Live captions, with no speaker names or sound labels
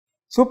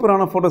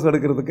சூப்பரான ஃபோட்டோஸ்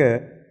எடுக்கிறதுக்கு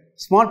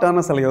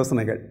ஸ்மார்ட்டான சில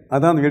யோசனைகள்.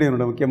 அதான் அந்த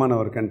வீடியோனோட முக்கியமான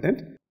ஒரு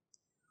கண்டென்ட்.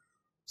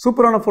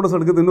 சூப்பரான ஃபோட்டோஸ்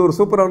எடுக்கிறது இன்னொரு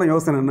சூப்பரான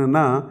யோசனை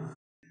என்னென்னா,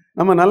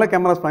 நம்ம நல்ல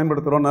கேமராஸ்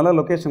பயன்படுத்துகிறோம், நல்ல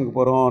லொக்கேஷனுக்கு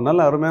போகிறோம், நல்ல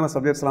அருமையான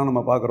சப்ஜெக்ட்ஸ்லாம்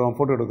நம்ம பார்க்குறோம்,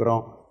 ஃபோட்டோ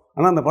எடுக்கிறோம்.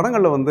 ஆனால் அந்த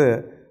படங்களில் வந்து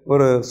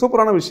ஒரு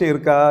சூப்பரான விஷயம்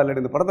இருக்கா,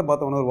 இல்லாட்டி இந்த படத்தை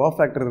பார்த்தோன்னா ஒரு வாவ்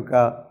ஃபேக்டர்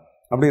இருக்கா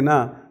அப்படின்னா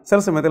சில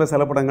சமயத்தில்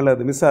சில படங்கள்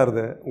அது மிஸ்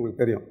ஆகுது,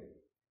 உங்களுக்கு தெரியும்.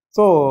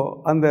 ஸோ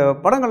அந்த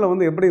படங்களில்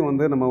வந்து எப்படி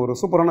வந்து நம்ம ஒரு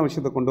சூப்பரான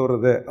விஷயத்தை கொண்டு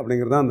வர்றது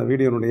அப்படிங்கிறது தான் அந்த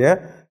வீடியோனுடைய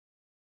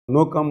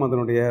நோக்கம்,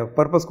 அதனுடைய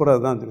பர்பஸ் கூட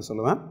அதுதான் சொல்லி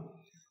சொல்லுவேன்.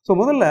 ஸோ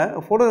முதல்ல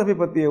ஃபோட்டோகிராஃபி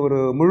பற்றிய ஒரு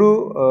முழு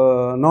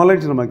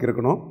நாலேஜ் நமக்கு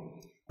இருக்கணும்.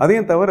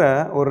 அதையும் தவிர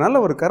ஒரு நல்ல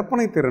ஒரு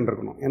கற்பனை திறன்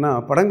இருக்கணும். ஏன்னா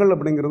படங்கள்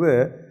அப்படிங்கிறது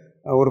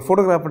ஒரு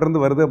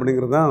ஃபோட்டோகிராஃபிலிருந்து வருது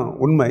அப்படிங்கிறது தான்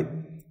உண்மை.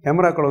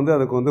 கேமராக்கள் வந்து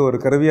அதுக்கு வந்து ஒரு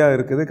கருவியாக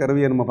இருக்குது,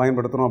 கருவியை நம்ம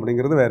பயன்படுத்துகிறோம்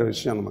அப்படிங்கிறது வேறு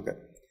விஷயம் நமக்கு.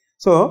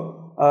 ஸோ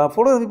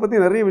ஃபோட்டோகிராஃபி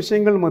பற்றி நிறைய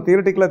விஷயங்கள் நம்ம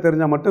தியரிட்டிக்கலாக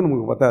தெரிஞ்சால் மட்டும்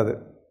நமக்கு பத்தாது.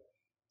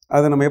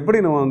 அதை நம்ம எப்படி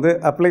நம்ம வந்து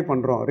அப்ளை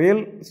பண்ணுறோம்,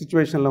 ரியல்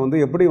சுச்சுவேஷனில் வந்து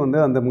எப்படி வந்து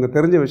அந்த நமக்கு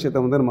தெரிஞ்ச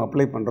விஷயத்தை வந்து நம்ம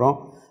அப்ளை பண்ணுறோம்,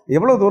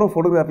 எவ்வளோ தூரம்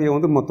ஃபோட்டோகிராஃபியை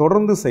வந்து நம்ம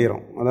தொடர்ந்து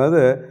செய்கிறோம்.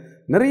 அதாவது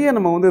நிறைய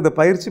நம்ம வந்து இதை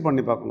பயிற்சி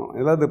பண்ணி பார்க்கணும்.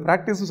 ஏதாவது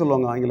ப்ராக்டிஸ்னு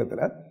சொல்லுவாங்க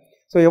ஆங்கிலத்தில்.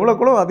 ஸோ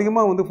எவ்வளோக்குளோ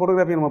அதிகமாக வந்து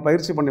ஃபோட்டோகிராஃபியை நம்ம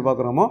பயிற்சி பண்ணி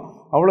பார்க்குறோமோ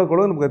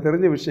அவ்வளோக்குளோ நமக்கு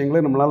தெரிஞ்ச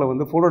விஷயங்களை நம்மளால்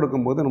வந்து ஃபோட்டோ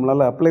எடுக்கும்போது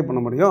நம்மளால் அப்ளை பண்ண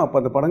முடியும். அப்போ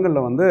அந்த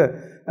படங்களில் வந்து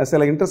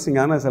சில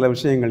இன்ட்ரெஸ்டிங்கான சில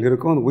விஷயங்கள்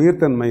இருக்கும், அந்த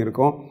உயிர்த்தன்மை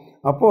இருக்கும்.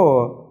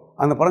 அப்போது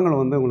அந்த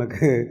படங்கள் வந்து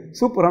உங்களுக்கு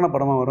சூப்பரான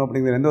படமாக வரும்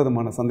அப்படிங்கிற எந்த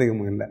விதமான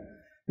சந்தேகமும் இல்லை.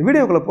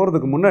 வீடியோக்குள்ளே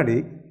போகிறதுக்கு முன்னாடி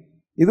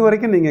இது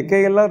வரைக்கும் நீங்கள்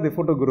KLR the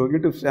photo Guru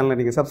YouTube சேனலை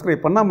நீங்கள்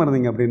சப்ஸ்கிரைப் பண்ணாமல்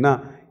இருந்தீங்க அப்படின்னா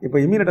இப்போ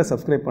இமீடியட்டாக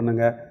சப்ஸ்கிரைப்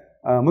பண்ணுங்கள்.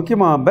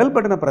 முக்கியமாக பெல்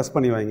பட்டனை ப்ரெஸ்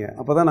பண்ணி வைங்க.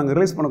 அப்போ தான் நாங்கள்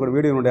ரிலீஸ் பண்ணக்கூடிய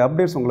வீடியோனுடைய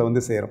அப்டேட்ஸ் உங்களை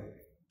வந்து சேரும்.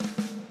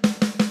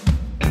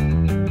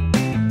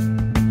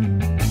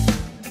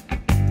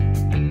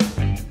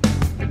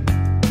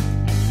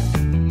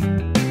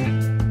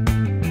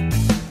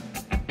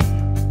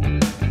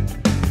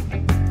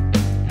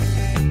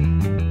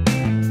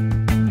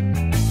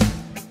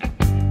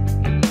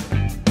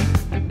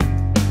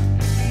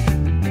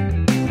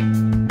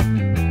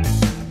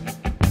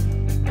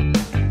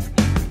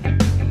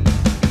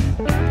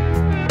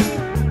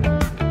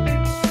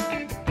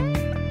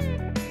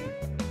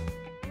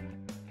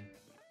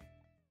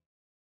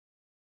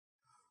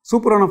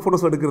 சூப்பரான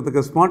ஃபோட்டோஸ்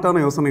எடுக்கிறதுக்கு ஸ்மார்ட்டான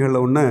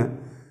யோசனைகளில் ஒன்று,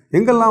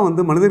 எங்கெல்லாம்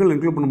வந்து மனிதர்கள்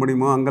இன்க்ளூட் பண்ண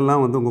முடியுமோ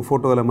அங்கெல்லாம் வந்து உங்கள்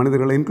ஃபோட்டோவில்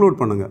மனிதர்களை இன்க்ளூட்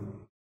பண்ணுங்கள்.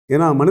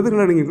 ஏன்னா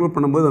மனிதர்களை நீங்கள் இன்க்ளூட்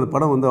பண்ணும்போது அந்த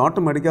படம் வந்து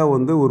ஆட்டோமேட்டிக்காக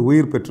வந்து ஒரு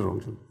உயிர்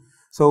பெற்றுரும்.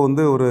 ஸோ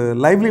வந்து ஒரு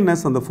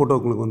லைவ்லினஸ் அந்த ஃபோட்டோ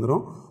உங்களுக்கு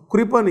வந்துடும்.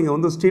 குறிப்பாக நீங்கள்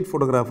வந்து ஸ்ட்ரீட்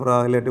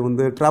ஃபோட்டோகிராஃபராக இல்லாட்டி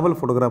வந்து ட்ராவல்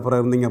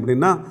ஃபோட்டோகிராஃபராக இருந்தீங்க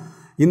அப்படின்னா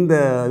இந்த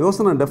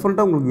யோசனை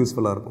டெஃபினட்டாக உங்களுக்கு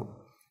யூஸ்ஃபுல்லாக இருக்கும்.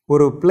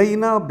 ஒரு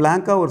பிளெயினாக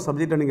பிளாங்காக ஒரு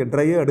சப்ஜெக்டை நீங்கள்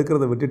ட்ரையாக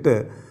எடுக்கிறத விட்டுட்டு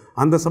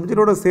அந்த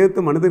சப்ஜெக்டோடு சேர்த்து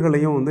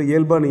மனிதர்களையும் வந்து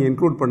இயல்பாக நீங்கள்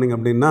இன்க்ளூட் பண்ணிங்க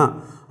அப்படின்னா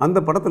அந்த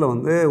படத்தில்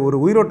வந்து ஒரு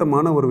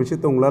உயிரோட்டமான ஒரு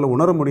விஷயத்தை உங்களால்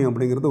உணர முடியும்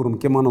அப்படிங்கிறது ஒரு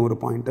முக்கியமான ஒரு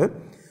பாயிண்ட்டு.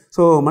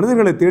 ஸோ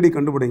மனிதர்களை தேடி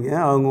கண்டுபிடிங்க.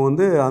 அவங்க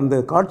வந்து அந்த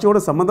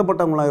காட்சியோடு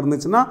சம்மந்தப்பட்டவங்களாக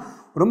இருந்துச்சுன்னா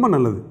ரொம்ப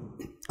நல்லது.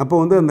 அப்போ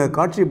வந்து அந்த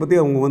காட்சியை பற்றி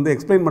அவங்க வந்து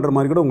எக்ஸ்பிளைன் பண்ணுற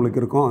மாதிரி கூட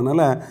உங்களுக்கு இருக்கும்.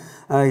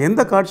 அதனால்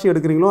எந்த காட்சி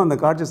எடுக்கிறீங்களோ அந்த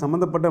காட்சி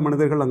சம்மந்தப்பட்ட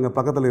மனிதர்கள் அங்கே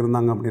பக்கத்தில்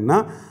இருந்தாங்க அப்படின்னா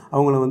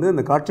அவங்கள வந்து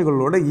அந்த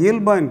காட்சிகளோட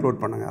இயல்பாக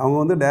இன்க்ளூட் பண்ணுங்கள். அவங்க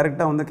வந்து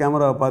டைரெக்டாக வந்து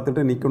கேமராவை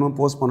பார்த்துட்டு நிற்கணும்,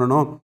 போஸ்ட்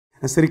பண்ணணும்,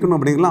 சிரிக்கணும்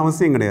அப்படிங்கலாம்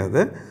அவசியம் கிடையாது.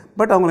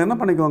 பட் அவங்கள என்ன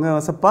பண்ணிக்குவாங்க,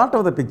 as a part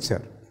of the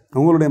picture.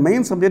 அவங்களுடைய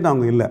மெயின் சப்ஜெக்ட்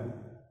அவங்க இல்லை.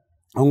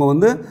 அவங்க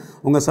வந்து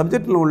உங்கள்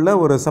சப்ஜெக்டில் உள்ள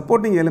ஒரு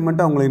சப்போர்ட்டிங்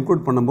எலிமெண்ட்டை அவங்கள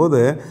இன்க்ளூட் பண்ணும்போது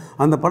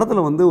அந்த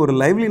படத்தில் வந்து ஒரு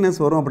லைவ்லினஸ்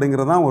வரும்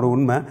அப்படிங்கிறதான் ஒரு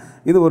உண்மை.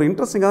 இது ஒரு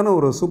இன்ட்ரெஸ்டிங்கான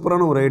ஒரு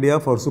சூப்பரான ஒரு idea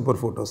for super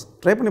photos.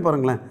 Try பண்ணி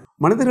பாருங்களேன்.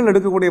 மனிதர்கள்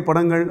எடுக்கக்கூடிய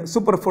படங்கள்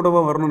சூப்பர்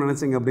ஃபோட்டோவாக வரணும்னு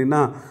நினச்சிங்க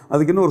அப்படின்னா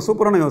அதுக்கு இன்னும் ஒரு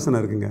சூப்பரான யோசனை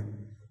இருக்குங்க.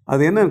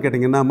 அது என்னன்னு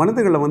கேட்டிங்கன்னா,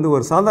 மனிதர்களை வந்து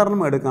ஒரு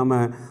சாதாரணமாக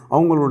எடுக்காமல்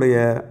அவங்களுடைய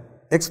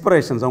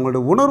எக்ஸ்பிரஷன்ஸ்,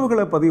 அவங்களுடைய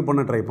உணர்வுகளை பதிவு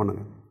பண்ண ட்ரை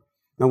பண்ணுங்கள்.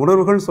 நான்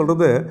உணர்வுகள்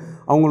சொல்கிறது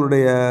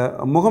அவங்களுடைய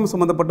முகம்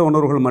சம்மந்தப்பட்ட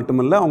உணர்வுகள்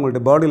மட்டுமில்லை,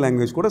 அவங்களுடைய பாடி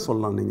லாங்குவேஜ் கூட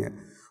சொல்லலாம். நீங்கள்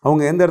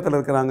அவங்க எந்த இடத்துல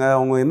இருக்கிறாங்க,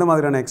 அவங்க எந்த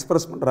மாதிரியான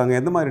எக்ஸ்ப்ரெஸ் பண்ணுறாங்க,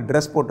 எந்த மாதிரி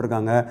ட்ரெஸ்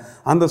போட்டிருக்காங்க,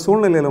 அந்த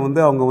சூழ்நிலையில்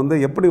வந்து அவங்க வந்து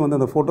எப்படி வந்து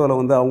அந்த ஃபோட்டோவில்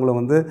வந்து அவங்கள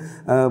வந்து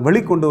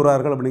வெளிக்கொண்டு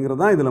வரார்கள்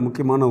அப்படிங்கிறது தான் இதில்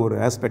முக்கியமான ஒரு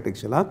ஆஸ்பெக்ட்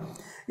ஆக்சுவலாக.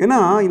 ஏன்னா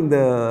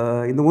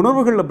இந்த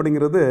உணர்வுகள்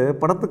அப்படிங்கிறது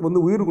படத்துக்கு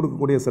வந்து உயிர்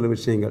கொடுக்கக்கூடிய சில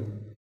விஷயங்கள்.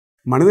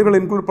 மனிதர்களை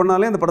இன்க்ளூட்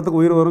பண்ணாலே அந்த படத்துக்கு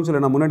உயிர் வரும்னு சொல்லி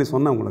நான் முன்னாடி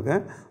சொன்னேன் உங்களுக்கு.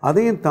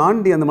 அதையும்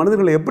தாண்டி அந்த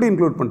மனிதர்களை எப்படி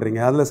இன்க்ளூட் பண்ணுறீங்க,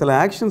 அதில் சில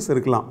ஆக்ஷன்ஸ்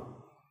இருக்கலாம்.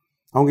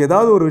 அவங்க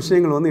ஏதாவது ஒரு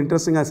விஷயங்கள் வந்து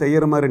இன்ட்ரெஸ்டிங்காக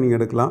செய்கிற மாதிரி நீங்கள்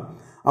எடுக்கலாம்.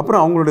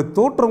 அப்புறம் அவங்களுடைய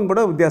தோற்றம் கூட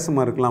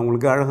வித்தியாசமாக இருக்கலாம்,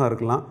 அவங்களுக்கு அழகாக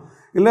இருக்கலாம்.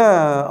 இல்லை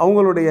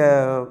அவங்களுடைய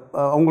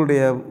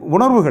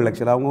உணர்வுகள்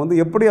ஆக்சுவலாக அவங்க வந்து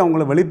எப்படி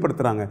அவங்கள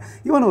வெளிப்படுத்துகிறாங்க.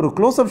 ஈவன் ஒரு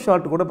க்ளோஸ்அப்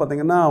ஷாட் கூட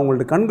பார்த்திங்கன்னா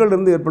அவங்களுடைய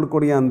கண்கள்லேருந்து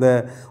ஏற்படக்கூடிய அந்த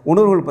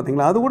உணர்வுகள்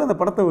பார்த்திங்களா, அது கூட அந்த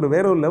படத்தை ஒரு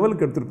வேற ஒரு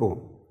லெவலுக்கு எடுத்துகிட்டு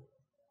போகும்.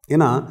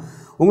 ஏன்னா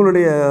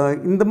உங்களுடைய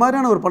இந்த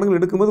மாதிரியான ஒரு படங்கள்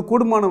எடுக்கும்போது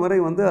கூடுமான வரை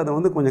வந்து அதை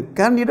வந்து கொஞ்சம்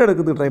கேண்டிடாக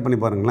எடுக்கிறதுக்கு ட்ரை பண்ணி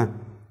பாருங்களேன்.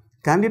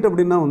 கேண்டிட்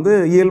அப்படின்னா வந்து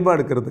இயல்பாக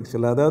எடுக்கிறதுக்கு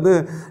ஆக்சுவலாக. அதாவது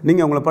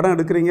நீங்கள் அவங்கள படம்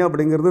எடுக்கிறீங்க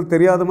அப்படிங்கிறது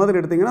தெரியாத மாதிரி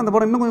எடுத்திங்கன்னா அந்த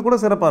படம் இன்னும் கொஞ்சம் கூட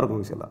சிறப்பாக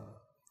இருக்கும் ஆக்சுவலாக.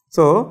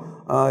 ஸோ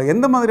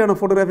எந்த மாதிரியான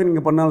ஃபோட்டோகிராஃபி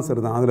நீங்கள் பண்ணாலும்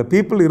சரி தான், அதில்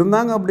பீப்புள்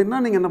இருந்தாங்க அப்படின்னா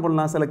நீங்கள் என்ன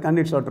பண்ணலாம், சில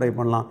கேண்டிட் ஷாட் ட்ரை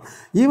பண்ணலாம்.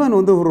 ஈவன்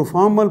வந்து ஒரு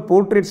ஃபார்மல்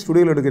போர்ட்ரேட்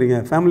ஸ்டுடியோவில் எடுக்கிறீங்க,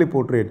 ஃபேமிலி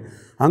போர்ட்ரேட்,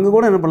 அங்கே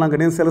கூட என்ன பண்ணலாம்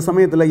கேட்டிங்கன்னா சில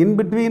சமயத்தில்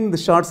இன்பிட்வீன்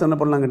தி ஷார்ட்ஸ் என்ன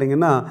பண்ணலாம்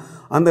கேட்டிங்கன்னா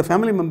அந்த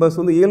ஃபேமிலி மெம்பர்ஸ்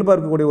வந்து இயல்பாக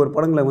இருக்கக்கூடிய ஒரு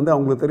படங்களை வந்து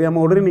அவங்களுக்கு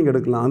தெரியாமல் உடனே நீங்கள்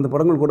எடுக்கலாம். அந்த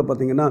படங்கள் கூட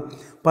பார்த்திங்கன்னா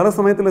பல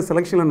சமயத்தில்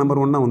செலெக்ஷனில்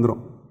நம்பர் 1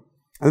 வந்துடும்.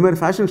 அது மாதிரி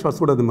ஃபேஷன்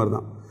ஷாட்ஸ் கூட அது மாதிரி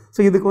தான். ஸோ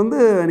இதுக்கு வந்து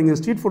நீங்கள்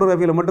ஸ்ட்ரீட்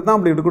ஃபோட்டோகிராஃபியில் மட்டும் தான்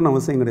அப்படி எடுக்கணும்னு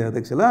அவசியம் கிடையாது.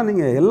 ஆக்சுவலாக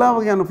நீங்கள் எல்லா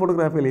வகையான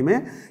ஃபோட்டோகிராஃபிலையுமே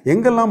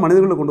எங்கெல்லாம்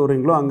மனிதர்களை கொண்டு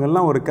வரீங்களோ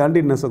அங்கெல்லாம் ஒரு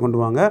கேண்டிட்னஸை கொண்டு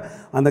வாங்க.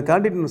 அந்த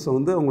கேண்டிட்னஸை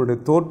வந்து அவங்களுடைய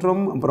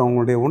தோற்றம், அப்புறம்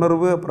அவங்களுடைய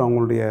உணர்வு, அப்புறம்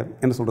அவங்களுடைய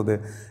என்ன சொல்கிறது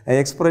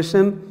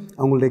எக்ஸ்ப்ரெஷன்,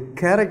 அவங்களுடைய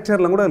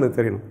கேரக்டர்லாம் கூட அதில்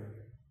தெரியணும்.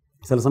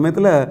 சில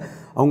சமயத்தில்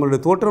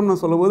அவங்களுடைய தோற்றம்னு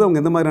சொல்லும்போது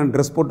அவங்க எந்த மாதிரியான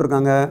ட்ரெஸ்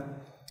போட்டிருக்காங்க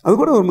அது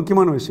கூட ஒரு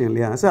முக்கியமான விஷயம்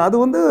இல்லையா? ஸோ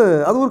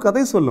அது ஒரு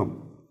கதை சொல்லும்.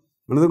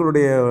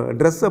 மனிதர்களுடைய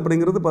ட்ரெஸ்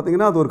அப்படிங்கிறது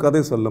பார்த்திங்கன்னா அது ஒரு கதை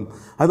சொல்லும்.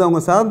 அது அவங்க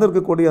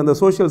சார்ந்திருக்கக்கூடிய அந்த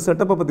சோஷியல்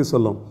செட்டப்பை பற்றி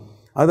சொல்லும்.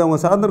 அது அவங்க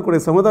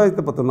சார்ந்திருக்கக்கூடிய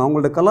சமுதாயத்தை பற்றி சொல்லும்,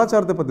 அவங்களுடைய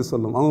கலாச்சாரத்தை பற்றி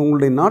சொல்லும்,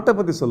 அவங்களுடைய நாட்டை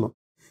பற்றி சொல்லும்.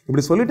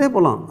 இப்படி சொல்லிகிட்டே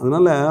போகலாம்.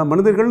 அதனால்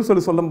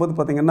மனிதர்கள்னு சொல்லும்போது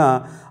பார்த்திங்கன்னா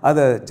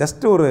அதை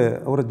ஜஸ்ட்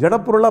ஒரு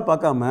ஜடப்பொருளாக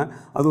பார்க்காம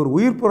அது ஒரு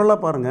உயிர் பொருளாக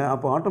பாருங்கள்.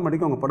 அப்போ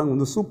ஆட்டோமேட்டிக்காக அவங்க படம்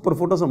வந்து சூப்பர்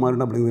ஃபோட்டோஸாக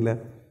மாறிடும் அப்படிங்கிறதுல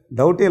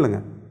டவுட்டே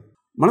இல்லைங்க.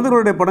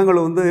 மனிதர்களுடைய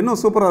படங்கள் வந்து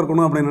இன்னும் சூப்பராக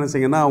இருக்கணும் அப்படின்னு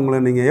நினச்சிங்கன்னா அவங்கள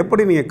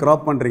நீங்கள்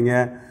க்ராப் பண்ணுறீங்க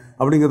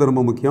அப்படிங்கிறது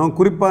ரொம்ப முக்கியம்.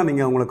 குறிப்பாக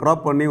நீங்கள் அவங்கள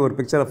க்ராப் பண்ணி ஒரு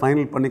பிக்சரை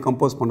ஃபைனல் பண்ணி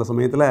கம்போஸ் பண்ணுற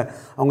சமயத்தில்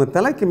அவங்க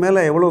தலைக்கு மேலே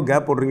எவ்வளோ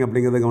கேப் போடுறீங்க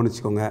அப்படிங்கிறத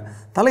கவனிச்சுக்கோங்க.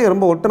 தலையை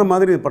ரொம்ப ஒட்டுற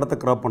மாதிரி படத்தை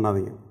க்ராப்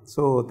பண்ணாதீங்க.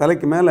 ஸோ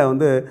தலைக்கு மேலே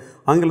வந்து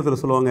ஆங்கிலத்தில்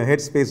சொல்லுவாங்க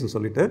ஹெட் ஸ்பேஸ்ன்னு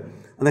சொல்லிட்டு,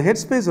 அந்த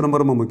ஹெட் ஸ்பேஸ் ரொம்ப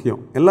ரொம்ப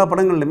முக்கியம். எல்லா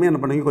படங்கள்லையுமே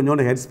என்ன பண்ணுவீங்க,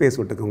 கொஞ்சோண்டு ஹெட் ஸ்பேஸ்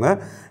விட்டுக்கோங்க.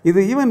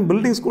 இது ஈவன்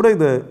பில்டிங்ஸ் கூட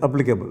இது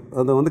அப்ளிகபிள்.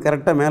 அதை வந்து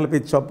கரெக்டாக மேலே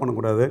போய் சாப்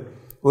பண்ணக்கூடாது.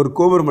 ஒரு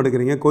கோபுரம்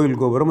எடுக்கிறீங்க, கோயில்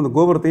கோபுரம், அந்த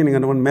கோபுரத்தையும்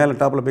நீங்கள் என்ன மேலே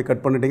டாப்பில் போய்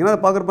கட் பண்ணிட்டீங்கன்னா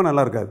அதை பார்க்குறப்ப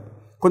நல்லா இருக்காது,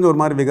 கொஞ்சம் ஒரு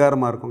மாதிரி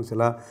விகாரமாக இருக்கும்.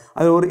 சில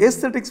அது ஒரு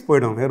எஸ்தெட்டிக்ஸ்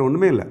போயிடும், வேறு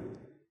ஒன்றுமே இல்லை.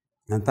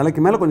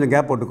 தலைக்கு மேலே கொஞ்சம்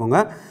கேப் போட்டுக்கோங்க.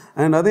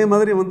 அண்ட் அதே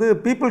மாதிரி வந்து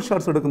பீப்புள்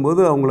ஷாட்ஸ்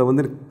எடுக்கும்போது அவங்கள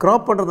வந்து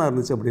க்ராப் பண்ணுறதா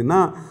இருந்துச்சு அப்படின்னா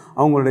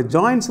அவங்களுடைய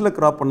ஜாயின்ஸில்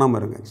க்ராப்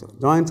பண்ணாமல் இருங்க. ஆக்சுவலாக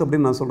ஜாயின்ஸ்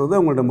அப்படின்னு நான் சொல்கிறது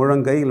அவங்களுடைய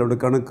முழங்கை, இல்லோட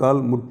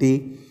கணுக்கால், முட்டி,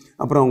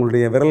 அப்புறம்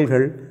அவங்களுடைய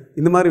விரல்கள்,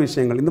 இந்த மாதிரி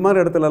விஷயங்கள், இந்த மாதிரி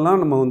இடத்துலலாம்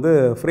நம்ம வந்து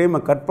ஃப்ரேமை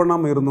கட்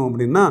பண்ணாமல் இருந்தோம்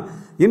அப்படின்னா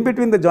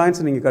இன்பிட்வீன் த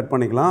ஜாயின்ஸ் நீங்கள் கட்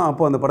பண்ணிக்கலாம்.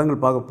 அப்போ அந்த படங்கள்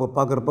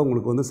பார்க்குறப்ப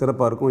உங்களுக்கு வந்து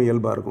சிறப்பாக இருக்கும்,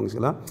 இயல்பாக இருக்கும்.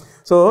 ஆக்சுவலாக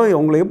ஸோ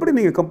உங்களை எப்படி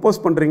நீங்கள்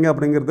கம்போஸ் பண்ணுறீங்க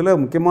அப்படிங்கிறதுல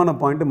முக்கியமான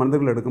பாயிண்ட்டு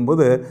மனிதர்கள்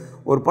எடுக்கும்போது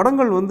ஒரு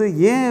படங்கள் வந்து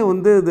ஏன்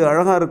வந்து இது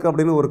அழகாக இருக்குது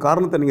அப்படின்னு ஒரு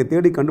காரணத்தை நீங்கள்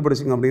தேடி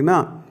கண்டுபிடிச்சிங்க அப்படின்னா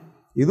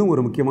இதுவும்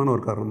ஒரு முக்கியமான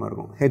ஒரு காரணமாக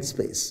இருக்கும். ஹெட்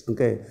ஸ்பேஸ்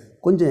ஓகே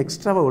கொஞ்சம்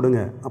எக்ஸ்ட்ராவாக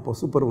விடுங்க, அப்போ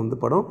சூப்பர் வந்து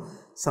படம்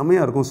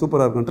செம்மையாக இருக்கும்,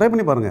 சூப்பராக இருக்கும். ட்ரை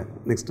பண்ணி பாருங்கள்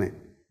நெக்ஸ்ட் டைம்.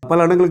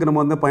 பல இடங்களுக்கு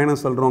நம்ம வந்து பயணம்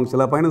சொல்கிறோம்.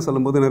 சில பயணம்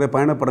சொல்லும்போது நிறைய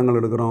பயணப்படங்கள்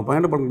எடுக்கிறோம்.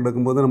 பயணப்படங்கள்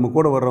எடுக்கும்போது நம்ம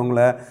கூட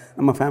வர்றவங்கள,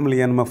 நம்ம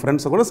ஃபேமிலியை, நம்ம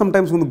ஃப்ரெண்ட்ஸை கூட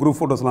சம்டைம்ஸ் வந்து குரூப்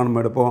ஃபோட்டோஸ்லாம்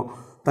நம்ம எடுப்போம்,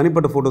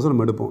 தனிப்பட்ட ஃபோட்டோஸும்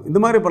நம்ம எடுப்போம்.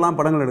 இந்த மாதிரி இப்போலாம்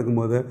படங்கள்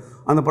எடுக்கும்போது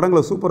அந்த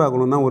படங்களை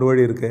சூப்பராகணும்னா ஒரு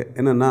வழி இருக்குது.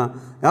 என்னென்னா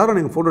யாரும்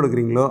நீங்கள் ஃபோட்டோ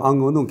எடுக்கிறீங்களோ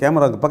அவங்க வந்து உங்கள்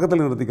கேமராவுக்கு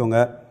பக்கத்தில்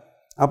நிறுத்திக்கோங்க.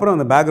 அப்புறம்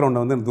அந்த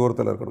பேக்ரவுண்டை வந்து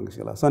தூரத்தில் இருக்கணும்.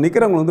 ஆக்சுவலாக ஸோ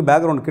நிற்கிறவங்க வந்து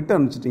பேக்ரவுண்ட் கிட்ட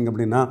அனுப்பிச்சிட்டிங்க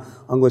அப்படின்னா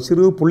அவங்க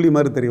சிறு புள்ளி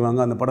மாதிரி தெரிவாங்க,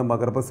 அந்த படம்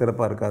பார்க்குறப்ப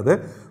சிறப்பாக இருக்காது.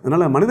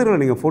 அதனால் மனிதர்களை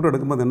நீங்கள் ஃபோட்டோ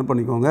எடுக்கும்போது என்ன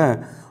பண்ணிக்கோங்க,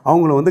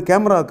 அவங்கள வந்து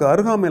கேமராவுக்கு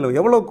அருகாமையில்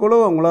எவ்வளோக்கெவ்வளோ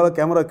அவங்களால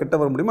கேமரா கிட்ட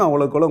வர முடியுமோ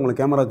அவ்வளோக்கெவ்வளோ உங்களை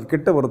கேமராவுக்கு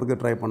கிட்ட வரதுக்கு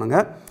ட்ரை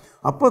பண்ணுங்கள்.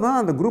 அப்போ தான்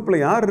அந்த குரூப்பில்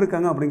யார்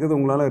இருக்காங்க அப்படிங்கிறது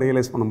உங்களால்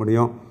ரியலைஸ் பண்ண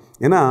முடியும்.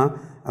 ஏன்னா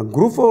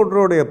குரூப்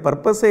ஃபோட்டோடைய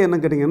பர்பஸே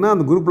என்ன கேட்டிங்கன்னா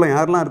அந்த குரூப்பில்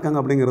யாரெல்லாம் இருக்காங்க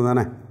அப்படிங்கிறது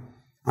தானே.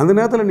 அந்த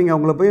நேரத்தில் நீங்கள்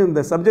அவங்கள போய்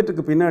இந்த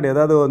சப்ஜெக்ட்டுக்கு பின்னாடி,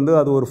 அதாவது வந்து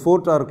அது ஒரு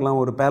ஃபோர்ட்டாக இருக்கலாம்,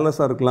 ஒரு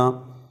பேலஸாக இருக்கலாம்,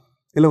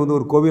 இல்லை வந்து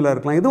ஒரு கோவிலாக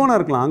இருக்கலாம், எது வேணா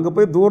இருக்கலாம், அங்கே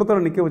போய்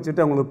தூரத்தில் நிற்க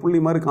வச்சுட்டு அவங்களை புள்ளி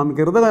மாதிரி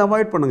காமிக்கிறத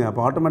அவாய்ட் பண்ணுங்கள்.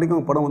 அப்போ ஆட்டோமேட்டிக்காக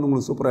உங்கள் படம் வந்து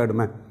உங்களுக்கு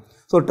சூப்பராகிடுமே.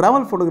 ஸோ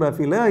ட்ராவல்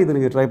ஃபோட்டோகிராஃபியில் இதை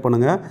நீங்கள் ட்ரை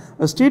பண்ணுங்கள்.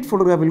 ஸ்ட்ரீட்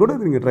ஃபோட்டோகிராஃபியில் கூட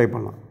இது நீங்கள் ட்ரை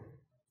பண்ணலாம்.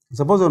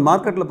 சப்போஸ் ஒரு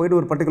மார்க்கெட்டில் போய்ட்டு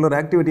ஒரு பர்டிகுலர்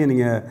ஆக்டிவிட்டியை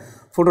நீங்கள்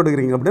ஃபோட்டோ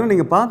எடுக்கிறீங்க அப்படின்னா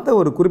நீங்கள் பார்த்த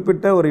ஒரு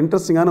குறிப்பிட்ட ஒரு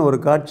இன்ட்ரெஸ்டிங்கான ஒரு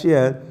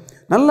காட்சியை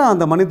நல்லா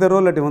அந்த மனிதரோ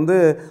இல்லாட்டி வந்து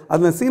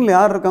அந்த சீனில்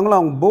யார் இருக்காங்களோ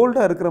அவங்க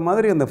போல்டாக இருக்கிற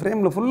மாதிரி அந்த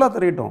ஃப்ரேமில் ஃபுல்லாக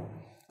தெரியட்டும்.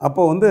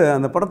 அப்போ வந்து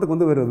அந்த படத்துக்கு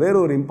வந்து வேறு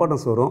ஒரு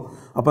இம்பார்ட்டன்ஸ் வரும்.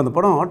 அப்போ அந்த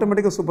படம்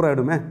ஆட்டோமேட்டிக்காக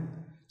சூப்பராகிடுமே.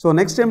 ஸோ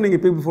நெக்ஸ்ட் டைம்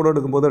நீங்கள் பீப்புள் ஃபோட்டோ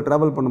எடுக்கும்போதோ,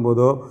 ட்ராவல்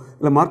பண்ணும்போதோ,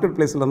 இல்லை மார்க்கெட்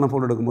பிளேஸ்லாம்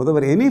ஃபோட்டோ எடுக்கும்போதோ,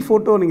 வேறு எனி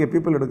ஃபோட்டோ நீங்கள்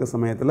பீப்புள் எடுக்கிற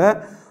சமயத்தில்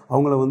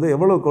அவங்கள வந்து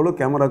எவ்வளோக்கு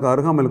கேமராவுக்கு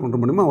அருகாமையில் கொண்டு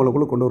முடியுமோ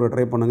அவ்வளோக்குள்ள கொண்டு வர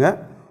ட்ரை பண்ணுங்கள்.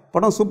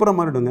 படம் சூப்பராக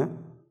மாறிடுங்க.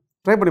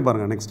 ட்ரை பண்ணி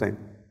பாருங்கள் நெக்ஸ்ட் டைம்.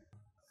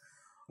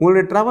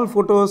 உங்களுடைய ட்ராவல்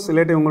ஃபோட்டோஸ்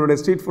இல்லாட்டி உங்களுடைய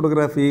ஸ்ட்ரீட்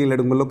ஃபோட்டோகிராஃபி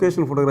இல்லாட்டி உங்கள்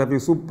லொக்கேஷன் ஃபோட்டோகிராஃபி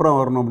சூப்பராக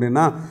வரணும்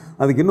அப்படின்னா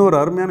அதுக்கு இன்னொரு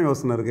அருமையான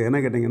யோசனை இருக்குது. என்ன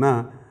கேட்டிங்கன்னா,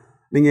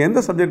 நீங்கள் எந்த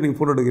சப்ஜெக்ட் நீங்கள்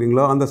ஃபோட்டோ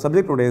எடுக்கிறீங்களோ அந்த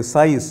சப்ஜெக்டுடைய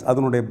சைஸ்,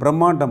 அதனுடைய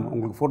பிரம்மாண்டம்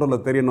உங்களுக்கு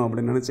ஃபோட்டோவில் தெரியணும்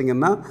அப்படின்னு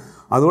நினச்சிங்கன்னா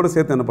அதோடு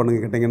சேர்த்து என்ன பண்ணுங்க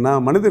கேட்டிங்கன்னா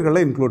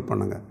மனிதர்களை இன்க்ளூட்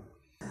பண்ணுங்கள்.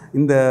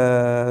 இந்த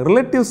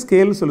ரிலேட்டிவ்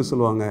ஸ்கேல்னு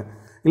சொல்லுவாங்க.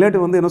 இல்லாட்டி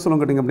வந்து என்ன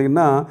சொல்லுவாங்க கேட்டிங்க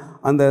அப்படின்னா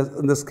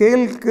அந்த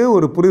ஸ்கேலுக்கு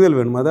ஒரு புரிதல்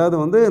வேணும். அதாவது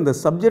வந்து இந்த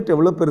சப்ஜெக்ட்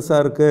எவ்வளோ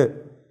பெருசாக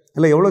இருக்குது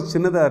இல்லை எவ்வளோ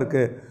சின்னதாக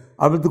இருக்குது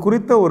அது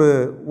குறித்த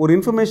ஒரு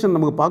இன்ஃபர்மேஷன்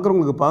நமக்கு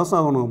பார்க்குறவங்களுக்கு பாஸ்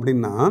ஆகணும்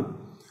அப்படின்னா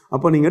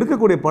அப்போ நீங்கள்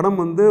எடுக்கக்கூடிய படம்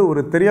வந்து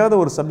ஒரு தெரியாத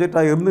ஒரு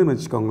சப்ஜெக்டாக இருந்துன்னு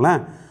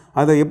வச்சுக்கோங்களேன்.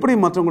 அதை எப்படி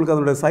மற்றவங்களுக்கு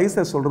அதனுடைய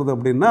சைஸை சொல்கிறது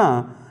அப்படின்னா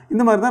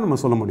இந்த மாதிரி தான் நம்ம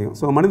சொல்ல முடியும்.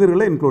 ஸோ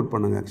மனிதர்களை இன்க்ளூட்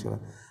பண்ணுங்கள் ஆக்சுவலாக.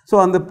 ஸோ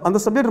அந்த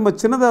சப்ஜெக்ட் ரொம்ப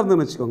சின்னதாக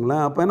இருந்துன்னு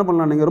வச்சுக்கோங்களேன். அப்போ என்ன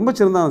பண்ணலாம், நீங்கள் ரொம்ப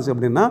சின்னதாக இருந்துச்சு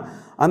அப்படின்னா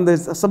அந்த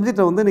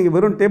சப்ஜெக்டை வந்து நீங்கள்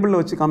வெறும் டேபிளில்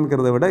வச்சு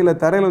காமிக்கிறத விட இல்லை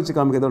தரையில் வச்சு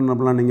காமிக்கிறத விட என்ன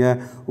பண்ணலாம், நீங்கள்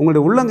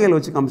உங்களுடைய உள்ளங்கையில்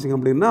வச்சு காமிச்சிங்க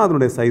அப்படின்னா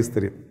அதனுடைய சைஸ்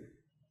தெரியும்.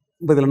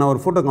 இப்போ இதில் நான்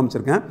ஒரு ஃபோட்டோ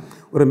காமிச்சிருக்கேன்,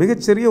 ஒரு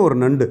மிகச்சிறிய ஒரு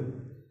நண்டு.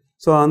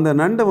 ஸோ அந்த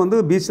நண்டை வந்து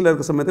பீச்சில்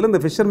இருக்க சமயத்தில் இந்த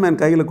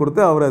ஃபிஷர்மேன் கையில்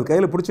கொடுத்து அவர் அது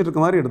கையில் பிடிச்சிட்டு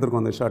இருக்க மாதிரி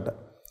எடுத்துருக்கோம் அந்த ஷாட்டை.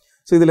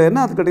 ஸோ இதில் என்ன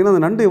அது கேட்டிங்கன்னா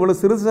அந்த நண்டு எவ்வளோ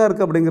சிறுசாக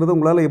இருக்குது அப்படிங்கிறது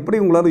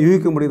உங்களால்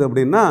யூகிக்க முடியுது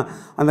அப்படின்னா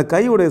அந்த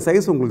கையுடைய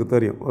சைஸ் உங்களுக்கு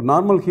தெரியும். ஒரு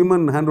நார்மல்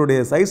ஹியூமன் ஹேண்டுடைய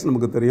சைஸ்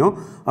நமக்கு தெரியும்.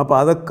 அப்போ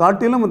அதை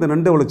காட்டிலும் அந்த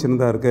நண்டு எவ்வளோ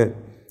சின்னதாக இருக்குது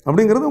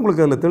அப்படிங்கிறது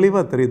உங்களுக்கு அதில்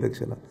தெளிவாக தெரியுது.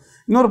 ஆக்சுவலாக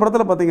இன்னொரு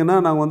படத்தில் பார்த்திங்கன்னா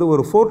நாங்கள் வந்து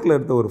ஒரு ஃபோர்ட்டில்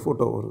எடுத்த ஒரு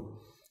ஃபோட்டோ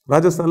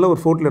ராஜஸ்தானில் ஒரு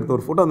ஃபோட்டோவில் எடுத்த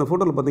ஒரு ஃபோட்டோ. அந்த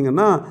ஃபோட்டோவில்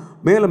பார்த்தீங்கன்னா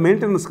மேலே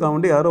மெயின்டெனன்ஸ்க்காக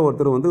வேண்டி யாரோ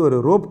ஒருத்தர் வந்து ஒரு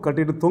ரோப்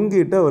கட்டிட்டு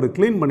தொங்கிட்டு அவர்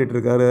க்ளீன்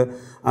பண்ணிகிட்ருக்காரு.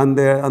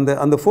 அந்த அந்த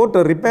அந்த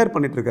ஃபோட்டோ ரிப்பேர்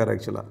பண்ணிகிட்ருக்காரு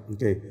ஆக்சுவலாக.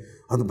 ஓகே,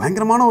 அது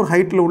பயங்கரமான ஒரு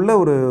ஹைட்டில் உள்ள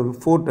ஒரு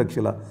ஃபோர்ட்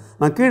ஆக்சுவலாக.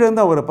 நான் கீழே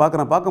வந்து அவரை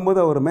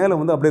பார்க்கும்போது அவர் மேலே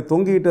வந்து அப்படியே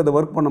தொங்கிட்டு அதை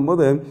ஒர்க்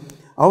பண்ணும்போது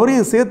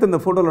அவரையும் சேர்த்து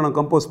இந்த ஃபோட்டோவில் நான்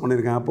கம்போஸ்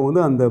பண்ணியிருக்கேன். அப்போ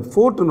வந்து அந்த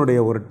ஃபோர்ட்டினுடைய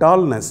ஒரு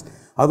டால்னஸ்,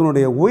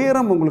 அதனுடைய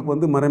உயரம் உங்களுக்கு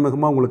வந்து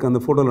மறைமுகமாக உங்களுக்கு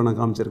அந்த ஃபோட்டோவில்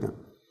நான் காமிச்சிருக்கேன்.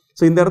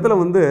 ஸோ இந்த இடத்துல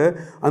வந்து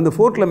அந்த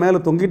ஃபோர்ட்டில் மேலே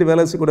தொங்கிட்டு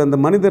வேலை செய்யக்கூடிய அந்த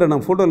மனிதரை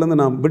நான் ஃபோட்டோலேருந்து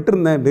நான்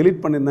விட்டுருந்தேன்,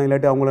 டெலீட் பண்ணியிருந்தேன்,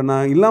 இல்லாட்டி அவங்கள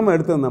நான் இல்லாமல்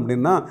எடுத்திருந்தேன்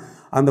அப்படின்னா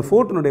அந்த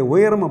ஃபோர்ட்டினுடைய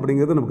உயரம்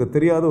அப்படிங்கிறது நமக்கு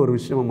தெரியாத ஒரு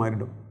விஷயமாக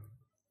மாறிடும்.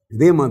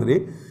 இதே மாதிரி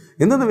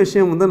எந்தெந்த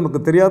விஷயம் வந்து நமக்கு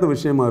தெரியாத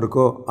விஷயமா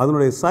இருக்கோ,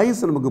 அதனுடைய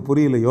சைஸ் நமக்கு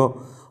புரியலையோ,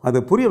 அதை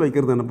புரிய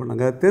வைக்கிறது என்ன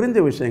பண்ணுங்க, தெரிஞ்ச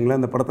விஷயங்களை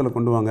அந்த படத்தில்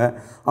கொண்டு வாங்க.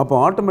 அப்போ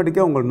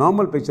ஆட்டோமேட்டிக்காக உங்கள்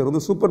நார்மல் பிக்சர்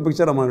வந்து சூப்பர்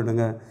பிக்சராக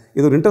மாறிடுங்க.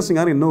 இது ஒரு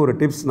இன்ட்ரெஸ்டிங்கான இன்னும் ஒரு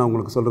டிப்ஸ் நான்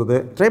உங்களுக்கு சொல்கிறது.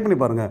 ட்ரை பண்ணி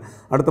பாருங்கள்.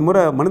 அடுத்த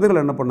முறை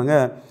மனிதர்கள் என்ன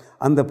பண்ணுங்கள்,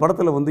 அந்த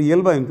படத்தில் வந்து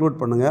இயல்பாக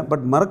இன்க்ளூட் பண்ணுங்கள்.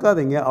 பட்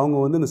மறக்காதீங்க, அவங்க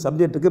வந்து இந்த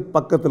சப்ஜெக்ட்டுக்கு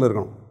பக்கத்தில்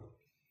இருக்கணும்.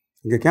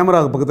 இங்கே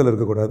கேமராவுக்கு பக்கத்தில்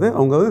இருக்கக்கூடாது,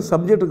 அவங்க வந்து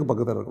சப்ஜெக்ட்டுக்கு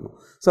பக்கத்தில் இருக்கணும்.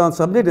 ஸோ அந்த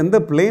சப்ஜெக்ட் எந்த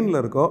பிளேனில்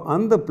இருக்கோ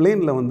அந்த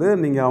பிளேனில் வந்து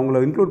நீங்கள் அவங்கள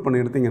இன்க்ளூட்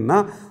பண்ணி எடுத்திங்கன்னா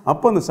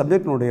அப்போ அந்த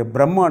சப்ஜெக்டினுடைய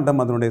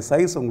பிரம்மாண்டம், அதனுடைய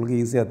சைஸ் உங்களுக்கு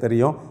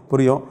ஈஸியாக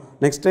புரியும்.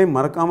 நெக்ஸ்ட் டைம்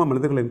மறக்காமல்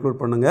மனிதர்களை இன்க்ளூட்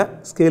பண்ணுங்கள்,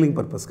 ஸ்கேலிங்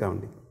பர்பஸ்க்காக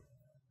வேண்டி.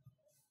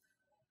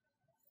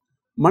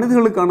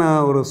 மனிதர்களுக்கான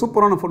ஒரு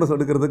சூப்பரான ஃபோட்டோஸ்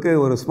எடுக்கிறதுக்கு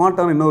ஒரு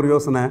ஸ்மார்ட்டான இன்னொரு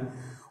யோசனை,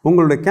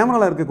 உங்களுடைய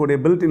கேமராவில் இருக்கக்கூடிய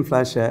பில்ட்இன்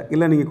ஃப்ளாஷை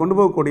இல்லை நீங்கள் கொண்டு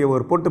போகக்கூடிய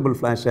ஒரு போர்ட்டபிள்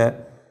ஃப்ளாஷை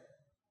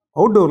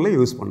அவுட்டோரில்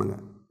யூஸ்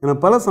பண்ணுங்கள். ஏன்னா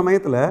பல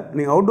சமயத்தில்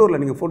நீங்கள் அவுட்டோரில்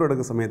நீங்கள் ஃபோட்டோ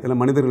எடுக்கிற சமயத்தில்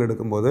மனிதர்கள்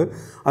எடுக்கும்போது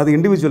அது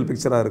இண்டிவிஜுவல்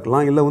பிக்சராக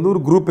இருக்கலாம், இல்லை வந்து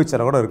ஒரு குரூப்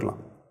பிக்சராக கூட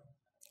இருக்கலாம்.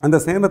 அந்த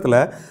நேரத்தில்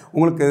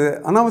உங்களுக்கு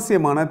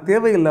அனாவசியமான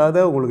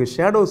தேவையில்லாத உங்களுக்கு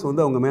ஷேடோஸ்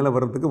வந்து அவங்க மேலே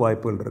வர்றதுக்கு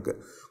வாய்ப்புகள்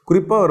இருக்குது.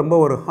 குறிப்பாக ரொம்ப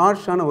ஒரு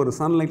ஹார்ஷான ஒரு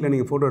சன்லைட்டில்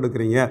நீங்கள் ஃபோட்டோ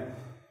எடுக்கிறீங்க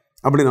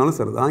அப்படின்னாலும்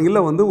சரி தான்,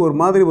 இல்லை வந்து ஒரு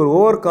மாதிரி ஒரு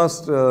ஓவர்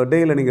காஸ்ட்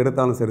டேயில் நீங்கள்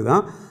எடுத்தாலும் சரி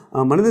தான்,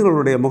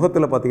 மனிதர்களுடைய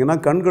முகத்தில் பார்த்திங்கன்னா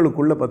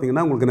கண்களுக்குள்ளே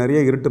பார்த்திங்கன்னா உங்களுக்கு நிறைய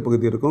இருட்டு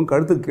பகுதி இருக்கும்,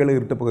 கழுத்துக்கு கீழே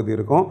இருட்டு பகுதி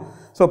இருக்கும்.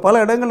 ஸோ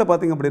பல இடங்களில்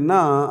பார்த்திங்க அப்படின்னா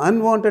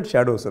அன்வான்ட்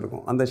ஷேடோஸ்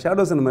இருக்கும். அந்த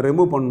ஷேடோஸை நம்ம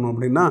ரிமூவ் பண்ணணும்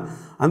அப்படின்னா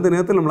அந்த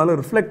நேரத்தில் நம்மளால்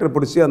ரிஃப்ளெக்டர்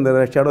பிடிச்சி அந்த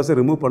ஷேடோஸை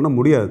ரிமூவ் பண்ண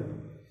முடியாது.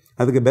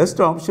 அதுக்கு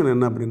பெஸ்ட் ஆப்ஷன்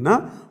என்ன அப்படின்னா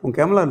உங்கள்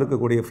கேமராவில்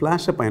இருக்கக்கூடிய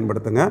ஃப்ளாஷை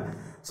பயன்படுத்துங்க.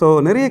 ஸோ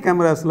நிறைய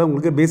கேமராஸில்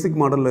உங்களுக்கு பேசிக்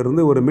மாடலில்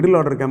இருந்து ஒரு மிடில்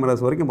ஆர்டர்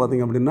கேமராஸ் வரைக்கும்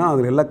பார்த்திங்க அப்படின்னா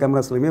அதில் எல்லா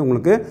கேமராஸ்லையுமே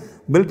உங்களுக்கு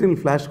பில்ட்இன்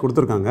ஃப்ளாஷ்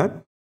கொடுத்துருக்காங்க.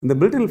 இந்த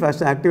பில்ட்இன்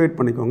ஃப்ளாஷை ஆக்டிவேட்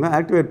பண்ணிக்கோங்க.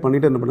 ஆக்டிவேட்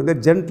பண்ணிவிட்டு என்ன பண்ணுங்கள்,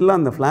 ஜென்டலாக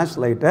அந்த ஃப்ளாஷ்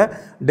லைட்டை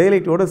டே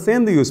லைட்டோடு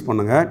சேர்ந்து யூஸ்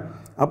பண்ணுங்கள்.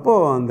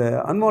 அப்போது அந்த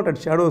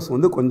அன்வான்ட் ஷேடோஸ்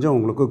வந்து கொஞ்சம்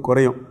உங்களுக்கு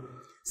குறையும்.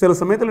 சில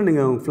சமயத்தில்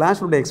நீங்கள்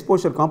ஃப்ளாஷோட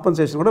எக்ஸ்போஷர்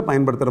காம்பன்சேஷன் கூட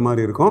பயன்படுத்துகிற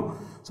மாதிரி இருக்கும்.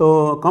 ஸோ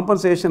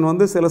காம்பன்சேஷன்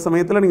வந்து சில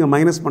சமயத்தில் நீங்கள்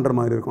மைனஸ் பண்ணுற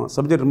மாதிரி இருக்கும்.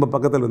 சப்ஜெக்ட் ரொம்ப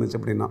பக்கத்தில் இருந்துச்சு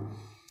அப்படின்னா,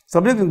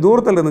 சப்ஜெக்ட்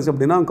தூரத்தில் இருந்துச்சு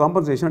அப்படின்னா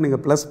காம்பன்சேஷன்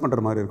நீங்கள் ப்ளஸ்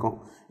பண்ணுற மாதிரி இருக்கும்.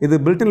 இது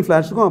பில்ட்இன்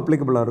ஃப்ளாஷுக்கும்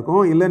அப்ளிகபிளாக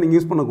இருக்கும். இல்லை நீங்கள்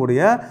யூஸ்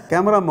பண்ணக்கூடிய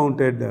கேமரா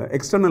மவுண்டட்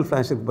எக்ஸ்டர்னல்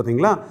ஃப்ளாஷ் இருக்குது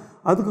பார்த்தீங்களா,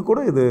 அதுக்கு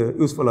கூட இது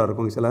யூஸ்ஃபுல்லாக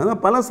இருக்கும். சில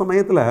அதனால் பல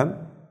சமயத்தில்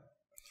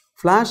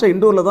ஃப்ளாஷை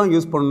இண்டோரில் தான்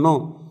யூஸ்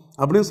பண்ணணும்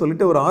அப்படின்னு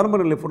சொல்லிட்டு ஒரு ஆரம்ப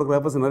நிலை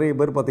ஃபோட்டோகிராஃபர்ஸ் நிறைய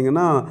பேர்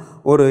பார்த்திங்கன்னா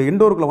ஒரு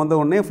இண்டோருக்குள்ளே வந்த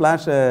உடனே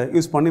ஃப்ளாஷை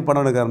யூஸ் பண்ணி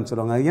படம் எடுக்க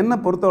ஆரம்பிச்சிடுவாங்க. என்னை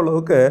பொறுத்த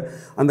அளவுக்கு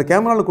அந்த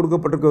கேமராவில்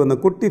கொடுக்கப்பட்டிருக்க அந்த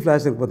குட்டி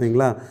ஃப்ளாஷ் இருக்குது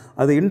பார்த்தீங்களா,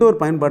 அது இண்டோர்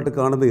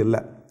பயன்பாட்டுக்கானது இல்லை,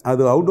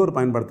 அது அவுட்டோர்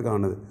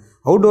பயன்பாட்டுக்கானது.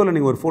 அவுட்டோரில்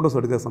நீங்கள் ஒரு ஃபோட்டோஸ்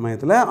எடுக்கிற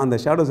சமயத்தில் அந்த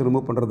ஷேடோஸ்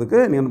ரிமூவ் பண்ணுறதுக்கு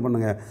நீங்கள் என்ன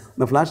பண்ணுங்கள்,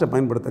 அந்த ஃப்ளாஷை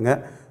பயன்படுத்துங்க.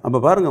 அப்போ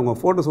பாருங்கள் உங்கள்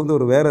ஃபோட்டோஸ் வந்து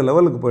ஒரு வேறு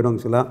லெவலுக்கு போய்டும்.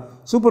 ஆக்சுவலாக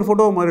சூப்பர்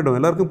ஃபோட்டோவாக மாறிடும்,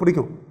 எல்லாருக்கும்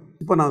பிடிக்கும்.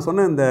 இப்போ நான்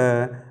சொன்ன இந்த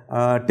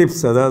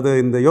டிப்ஸ், அதாவது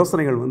இந்த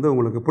யோசனைகள் வந்து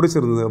உங்களுக்கு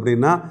பிடிச்சிருந்தது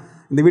அப்படின்னா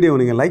இந்த வீடியோவை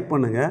நீங்கள் லைக்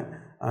பண்ணுங்கள்,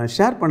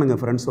 ஷேர் பண்ணுங்கள்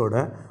ஃப்ரெண்ட்ஸோட.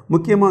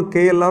 முக்கியமாக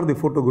KLR the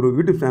photo Guru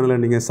YouTube சேனலை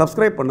நீங்கள்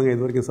சப்ஸ்கிரைப் பண்ணுங்கள்.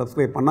 இது வரைக்கும்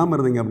சப்ஸ்கிரைப் பண்ணாமல்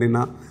இருந்தீங்க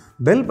அப்படின்னா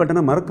பெல்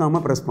பட்டனை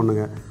மறக்காமல் ப்ரெஸ்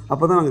பண்ணுங்கள்.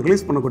 அப்போ தான் நாங்கள்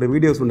ரிலீஸ் பண்ணக்கூடிய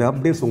வீடியோஸோட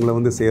அப்டேட்ஸ் உங்களை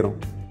வந்து சேரும்.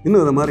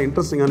 இன்னும் இது மாதிரி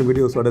இன்ட்ரெஸ்டிங்கான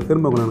வீடியோஸோட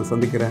திரும்ப உங்களை நான்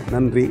சந்திக்கிறேன்.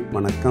 நன்றி,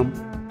 வணக்கம்.